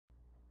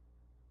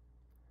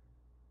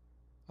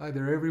Hi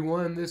there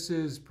everyone, this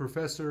is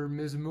Professor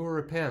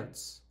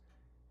Mizumura-Pence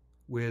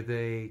with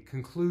a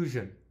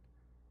conclusion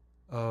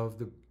of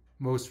the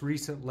most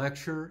recent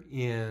lecture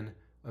in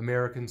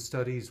American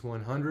Studies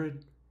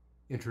 100,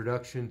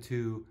 Introduction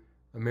to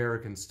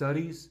American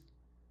Studies.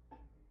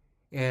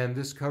 And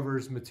this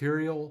covers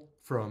material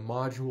from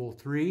Module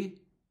 3.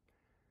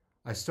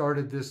 I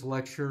started this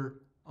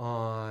lecture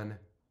on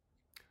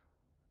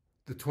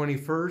the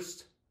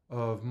 21st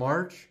of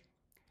March,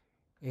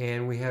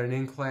 and we had an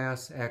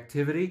in-class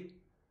activity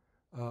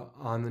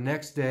on the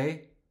next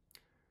day.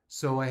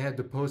 So I had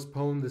to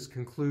postpone this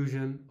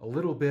conclusion a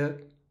little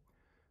bit.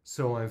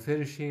 So I'm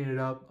finishing it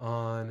up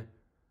on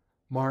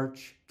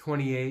March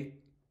 28,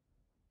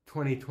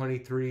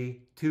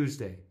 2023,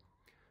 Tuesday.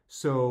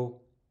 So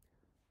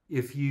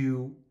if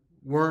you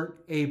weren't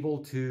able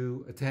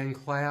to attend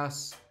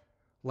class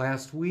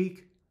last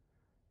week,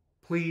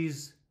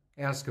 please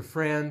ask a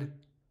friend,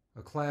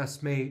 a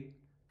classmate,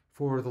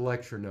 for the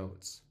lecture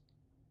notes.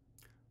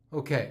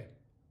 Okay,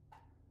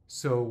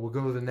 so we'll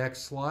go to the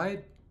next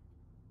slide.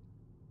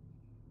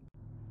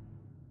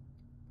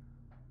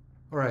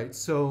 All right,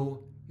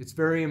 so it's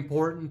very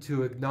important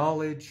to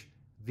acknowledge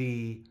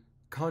the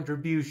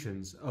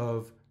contributions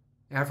of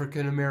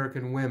African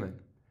American women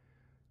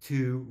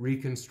to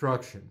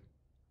Reconstruction,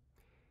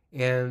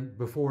 and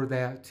before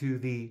that to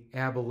the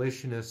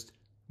abolitionist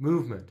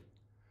movement.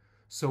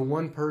 So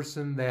one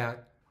person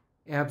that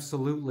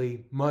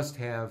absolutely must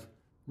have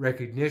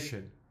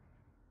recognition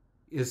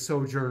is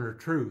Sojourner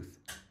Truth,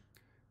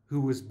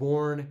 who was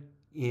born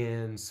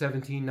in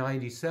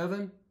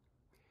 1797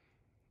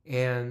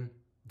 and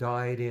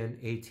died in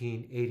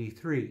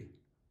 1883.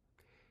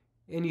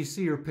 And you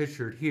see her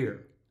pictured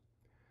here.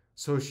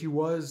 So she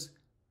was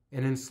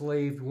an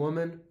enslaved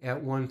woman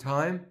at one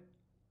time.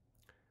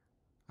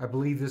 I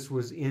believe this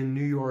was in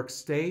New York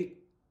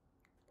State.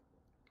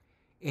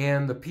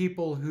 And the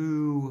people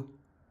who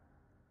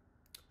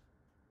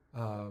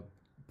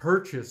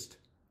purchased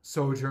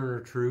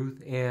Sojourner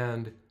Truth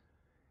and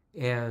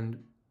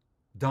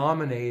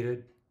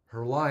dominated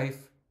her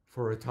life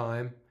for a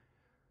time,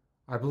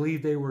 I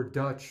believe they were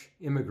Dutch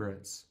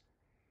immigrants.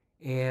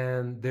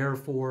 And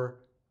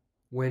therefore,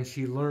 when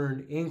she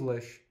learned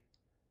English,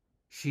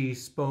 she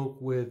spoke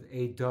with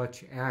a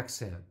Dutch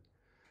accent.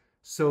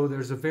 So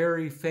there's a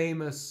very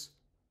famous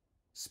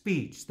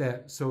speech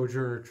that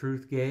Sojourner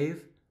Truth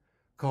gave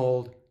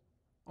called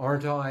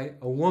 "Aren't I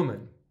a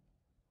Woman?",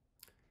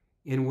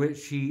 in which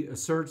she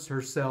asserts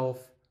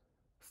herself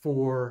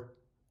for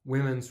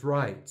women's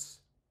rights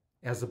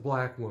as a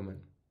black woman.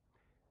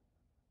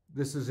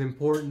 This is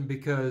important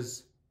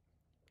because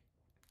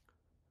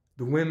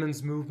the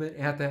women's movement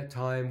at that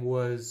time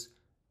was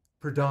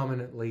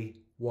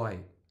predominantly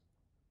white.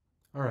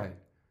 All right,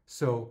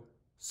 so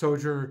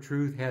Sojourner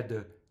Truth had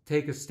to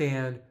take a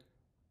stand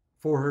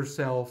for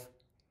herself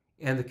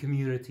and the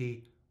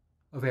community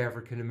of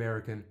African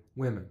American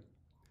women.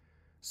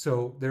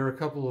 So there are a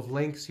couple of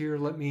links here.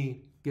 Let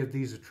me give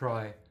these a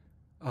try.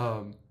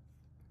 Some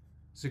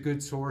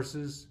good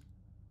sources.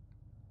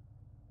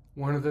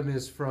 One of them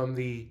is from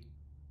the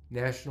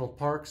National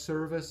Park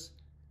Service.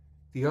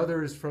 The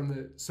other is from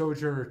the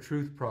Sojourner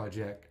Truth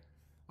Project.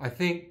 I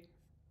think,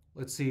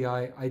 let's see,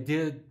 I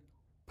did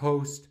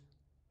post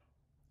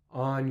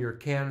on your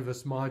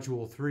Canvas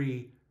Module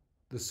 3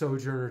 the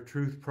Sojourner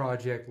Truth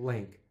Project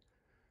link.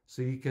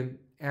 So you can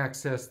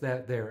access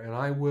that there. And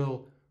I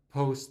will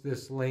post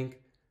this link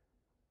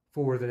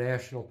for the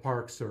National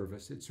Park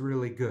Service. It's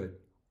really good,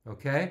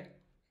 okay?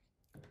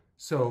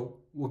 So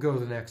we'll go to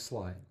the next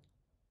slide.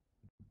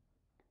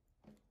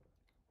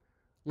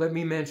 Let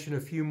me mention a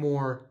few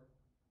more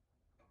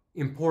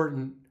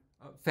important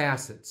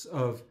facets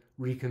of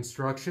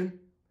Reconstruction.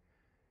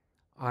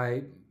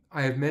 I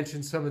have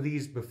mentioned some of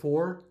these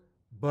before,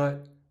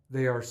 but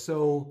they are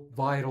so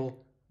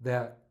vital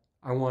that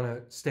I want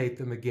to state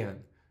them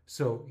again.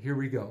 So here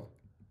we go.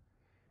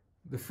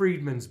 The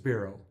Freedmen's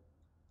Bureau.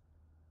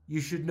 You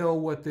should know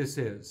what this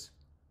is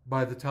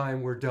by the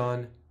time we're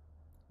done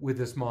with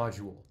this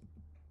module.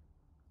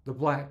 The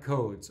Black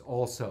Codes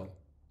also.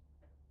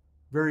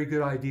 Very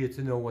good idea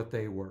to know what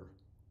they were.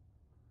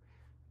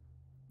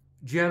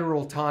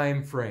 General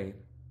time frame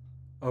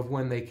of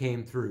when they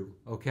came through,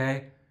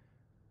 okay?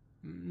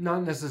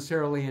 Not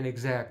necessarily an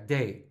exact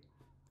date,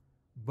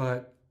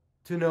 but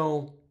to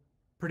know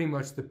pretty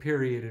much the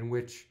period in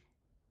which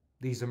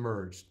these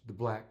emerged, the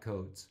Black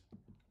Codes.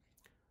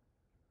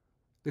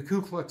 The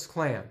Ku Klux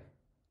Klan,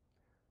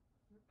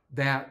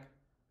 that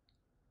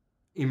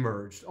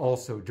emerged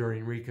also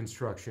during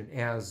Reconstruction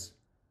as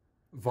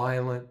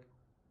violent,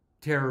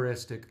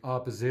 terroristic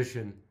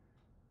opposition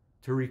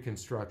to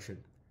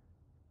Reconstruction,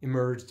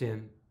 emerged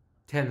in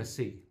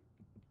Tennessee.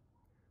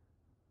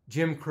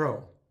 Jim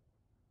Crow,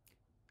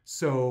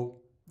 so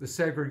the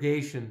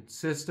segregation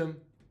system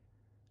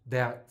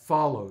that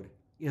followed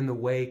in the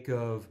wake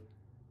of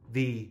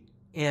the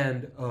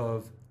end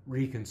of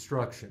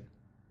Reconstruction.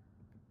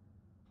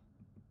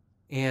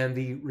 And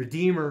the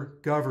Redeemer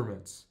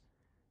governments.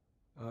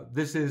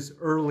 This is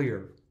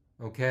earlier,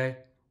 okay,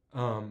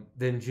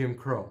 than Jim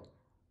Crow.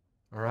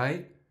 All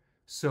right?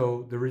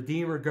 So the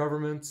Redeemer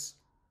governments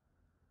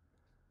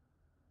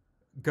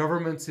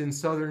in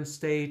southern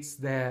states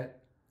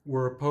that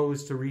were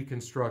opposed to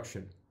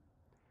Reconstruction,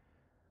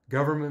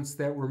 governments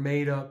that were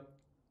made up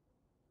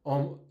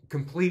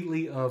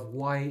completely of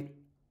white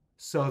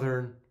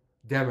Southern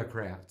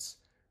Democrats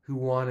who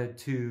wanted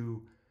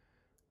to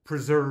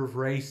preserve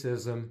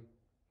racism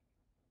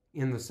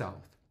in the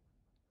South.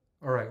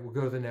 All right, we'll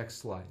go to the next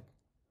slide.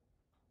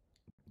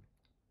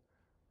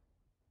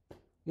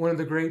 One of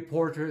the great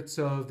portraits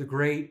of the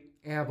great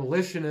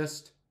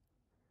abolitionist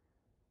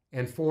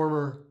and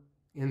former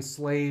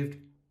enslaved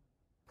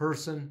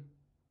person,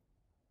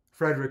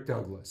 Frederick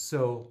Douglass.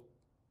 So,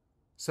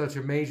 such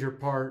a major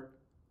part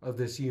of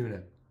this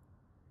unit.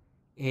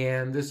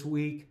 And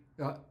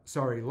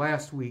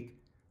last week,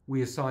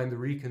 we assigned the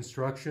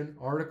Reconstruction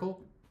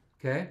article,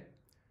 okay?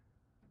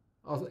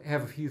 I'll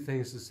have a few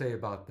things to say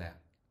about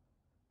that.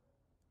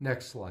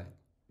 Next slide.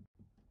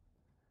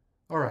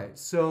 All right,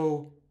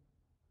 so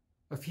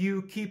a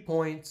few key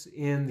points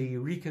in the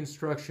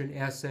Reconstruction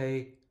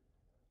essay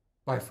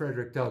by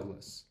Frederick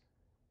Douglass.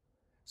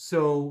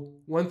 So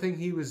one thing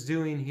he was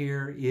doing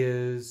here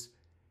is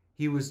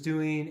he was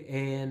doing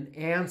an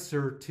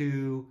answer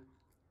to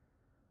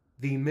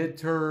the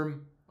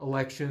midterm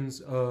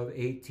elections of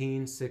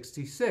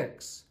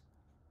 1866.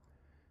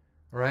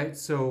 All right,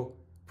 so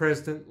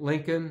President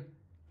Lincoln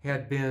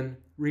had been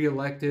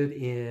reelected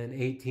in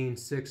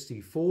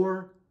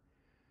 1864.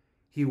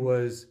 He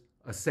was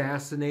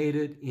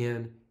assassinated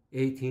in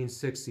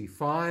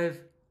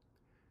 1865.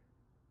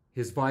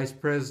 His vice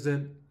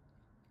president,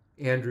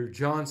 Andrew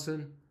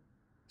Johnson,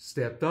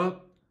 stepped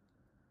up,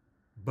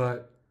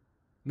 but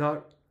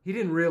he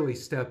didn't really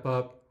step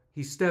up.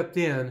 He stepped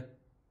in,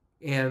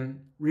 and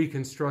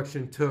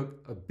Reconstruction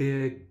took a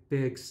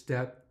big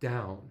step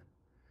down.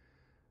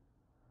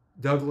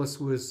 Douglass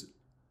was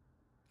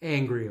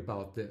angry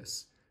about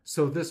this.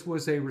 So this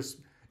was and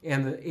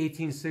the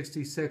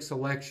 1866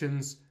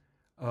 elections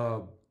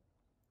were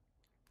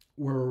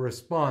a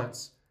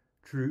response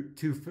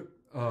to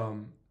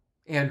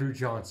Andrew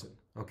Johnson,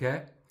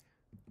 okay?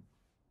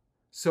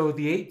 So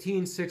the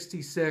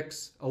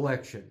 1866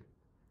 election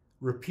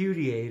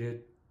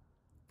repudiated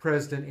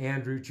President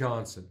Andrew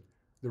Johnson.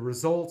 The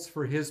results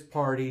for his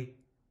party,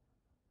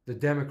 the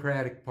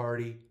Democratic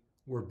Party,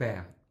 were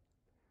bad.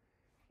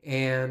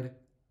 And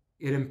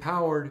it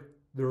empowered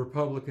the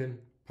Republican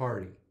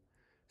Party.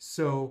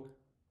 So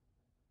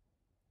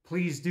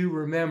please do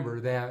remember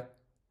that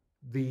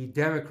the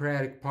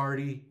Democratic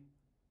Party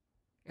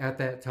at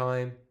that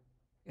time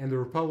and the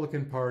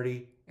Republican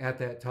Party at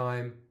that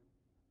time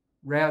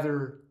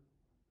rather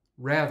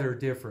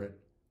different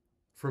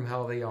from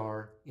how they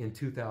are in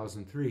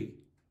 2003.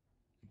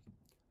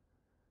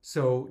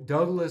 So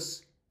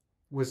Douglass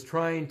was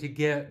trying to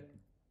get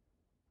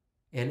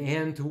an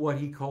end to what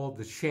he called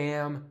the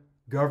sham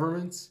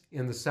governments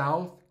in the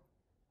South.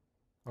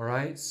 All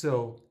right,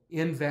 so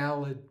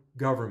invalid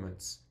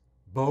governments,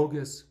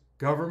 bogus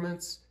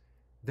governments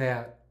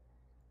that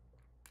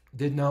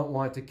did not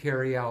want to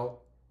carry out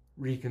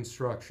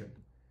Reconstruction.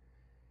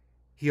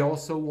 He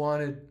also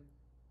wanted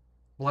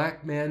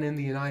black men in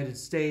the United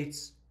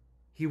States,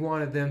 he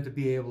wanted them to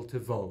be able to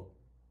vote.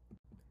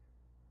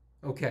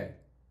 Okay,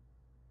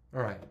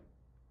 all right,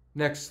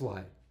 next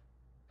slide.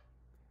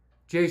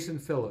 Jason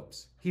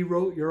Phillips, he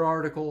wrote your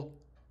article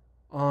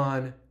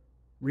on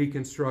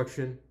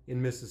Reconstruction in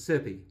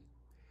Mississippi.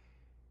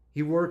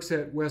 He works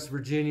at West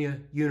Virginia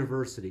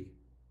University,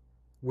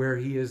 where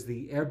he is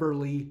the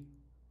Eberly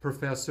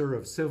Professor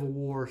of Civil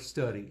War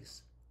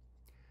Studies.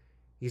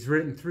 He's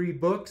written 3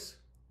 books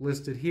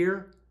listed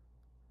here: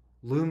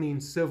 Looming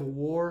Civil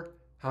War,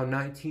 How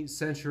 19th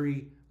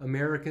Century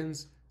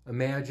Americans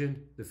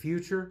Imagined the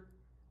Future,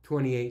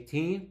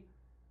 2018.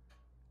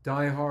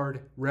 Die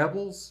Hard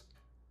Rebels,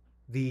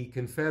 The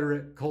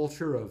Confederate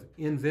Culture of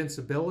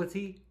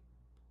Invincibility,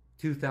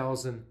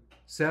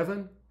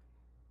 2007.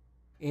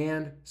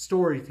 And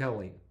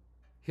Storytelling,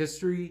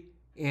 History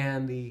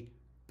and the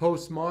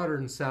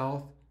Postmodern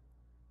South,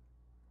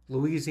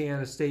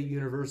 Louisiana State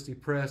University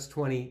Press,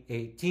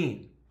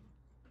 2018.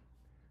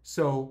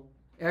 So,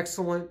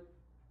 excellent,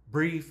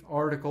 brief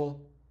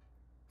article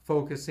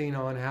focusing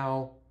on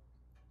how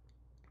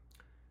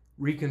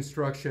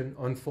Reconstruction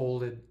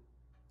unfolded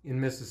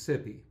in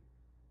Mississippi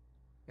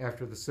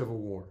after the Civil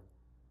War.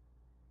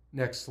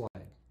 Next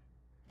slide.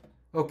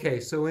 Okay,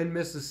 so in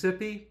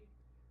Mississippi,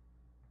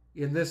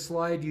 in this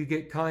slide, you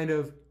get kind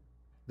of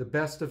the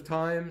best of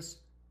times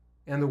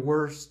and the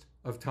worst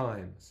of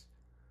times.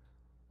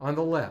 On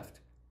the left,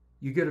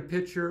 you get a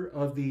picture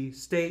of the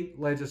state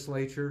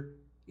legislature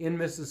in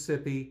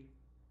Mississippi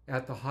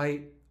at the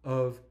height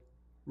of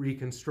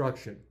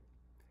Reconstruction.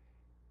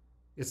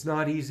 It's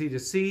not easy to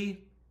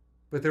see,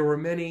 but there were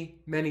many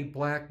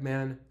black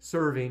men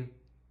serving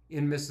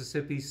in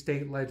Mississippi's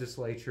state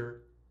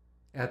legislature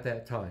at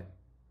that time.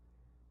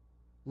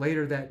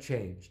 Later that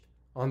changed.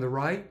 On the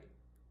right,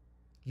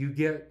 you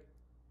get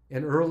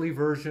an early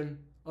version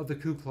of the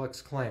Ku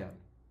Klux Klan.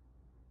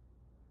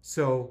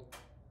 So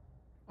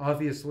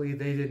obviously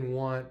they didn't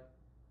want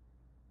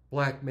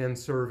black men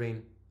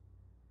serving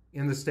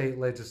in the state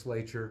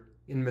legislature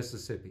in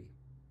Mississippi.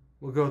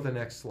 We'll go to the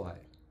next slide.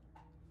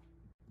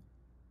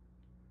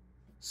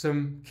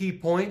 Some key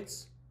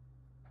points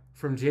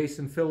from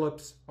Jason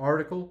Phillips'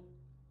 article.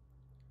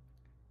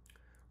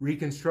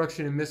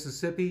 Reconstruction in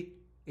Mississippi,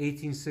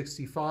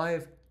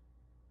 1865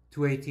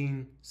 to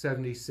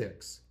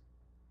 1876.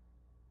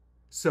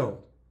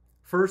 So,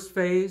 first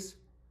phase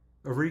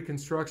of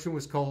Reconstruction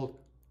was called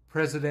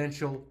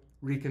Presidential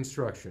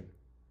Reconstruction.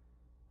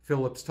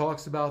 Phillips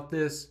talks about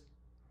this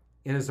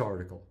in his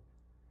article.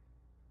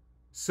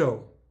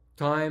 So,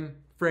 time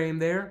frame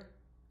there,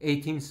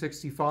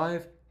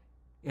 1865,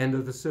 end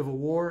of the Civil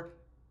War,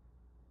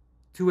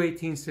 to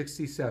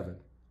 1867.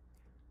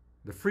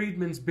 The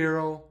Freedmen's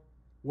Bureau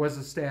was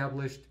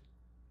established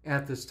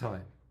at this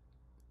time.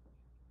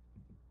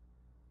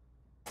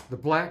 The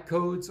Black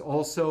Codes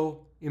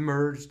also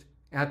emerged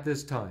at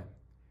this time.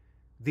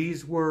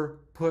 These were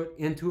put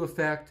into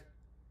effect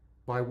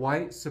by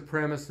white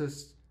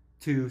supremacists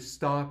to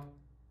stop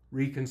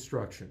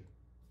Reconstruction.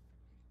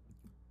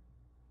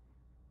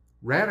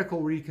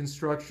 Radical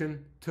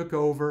Reconstruction took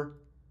over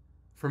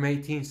from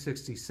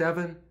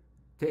 1867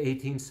 to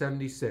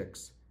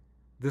 1876.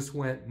 This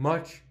went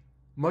much,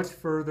 much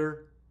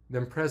further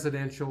than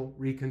presidential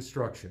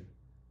Reconstruction.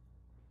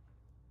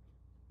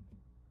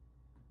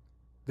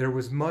 There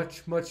was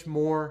much, much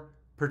more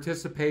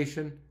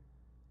participation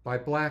by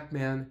black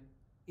men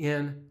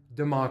in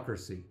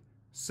democracy.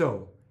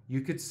 So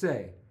you could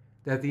say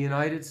that the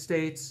United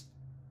States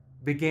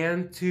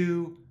began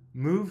to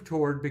move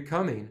toward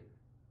becoming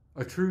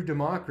a true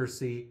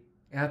democracy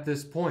at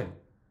this point.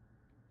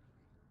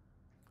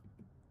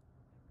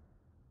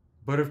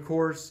 But of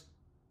course,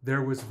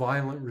 there was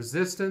violent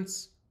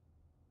resistance,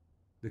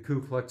 the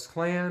Ku Klux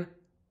Klan,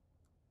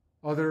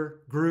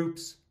 other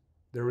groups.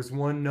 There was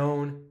one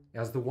known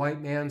as the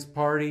White Man's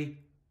Party.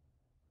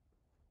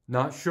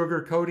 Not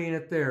sugarcoating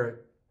it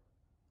there.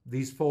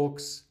 These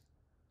folks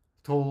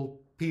told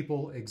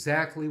people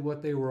exactly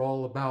what they were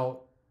all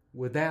about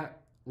with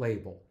that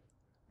label.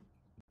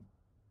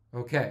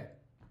 Okay.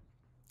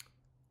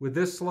 With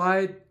this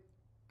slide,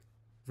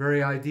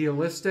 very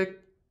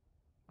idealistic,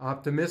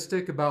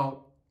 optimistic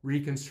about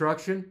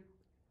Reconstruction.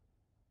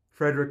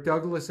 Frederick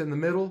Douglass in the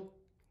middle.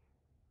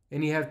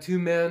 And you have two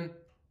men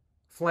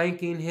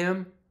flanking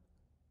him.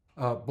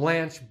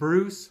 Blanche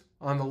Bruce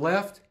on the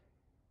left.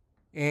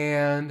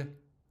 And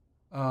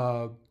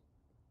on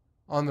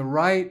the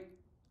right,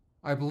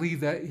 I believe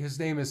that his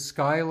name is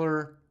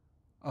Schuyler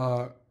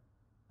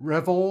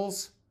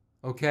Revolz.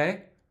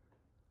 Okay?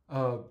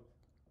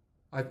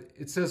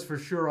 It says for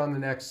sure on the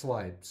next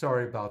slide.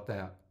 Sorry about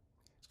that.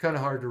 It's kind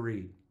of hard to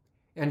read.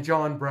 And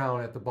John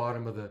Brown at the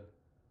bottom of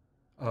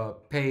the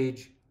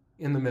page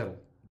in the middle.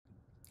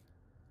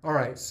 All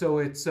right, so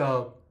it's,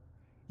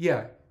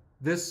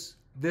 this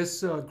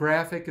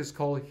graphic is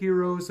called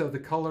Heroes of the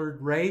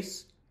Colored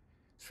Race.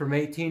 It's from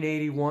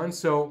 1881,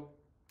 so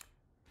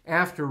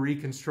after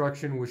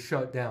Reconstruction was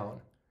shut down.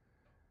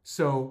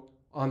 So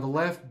on the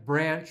left,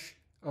 Blanche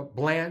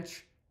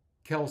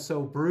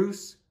Kelso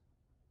Bruce.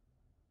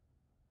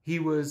 He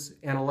was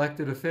an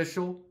elected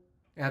official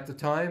at the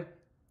time.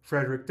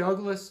 Frederick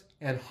Douglass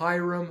and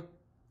Hiram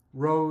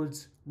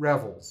Rhodes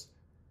Revels.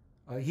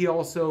 He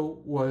also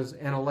was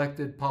an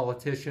elected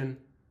politician,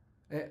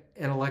 an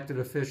elected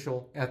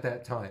official at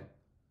that time.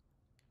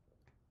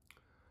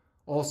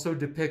 Also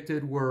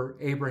depicted were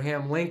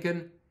Abraham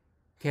Lincoln,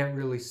 can't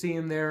really see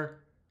him there,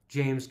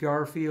 James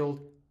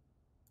Garfield,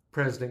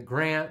 President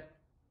Grant,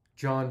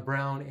 John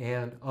Brown,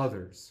 and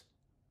others.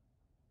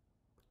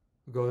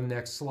 We'll go to the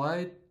next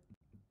slide.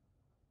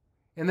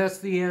 And that's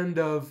the end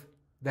of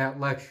that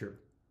lecture.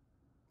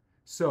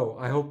 So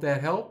I hope that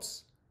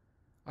helps.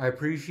 I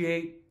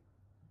appreciate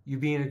you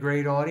being a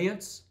great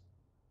audience.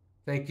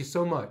 Thank you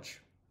so much.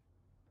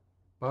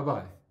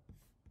 Bye-bye.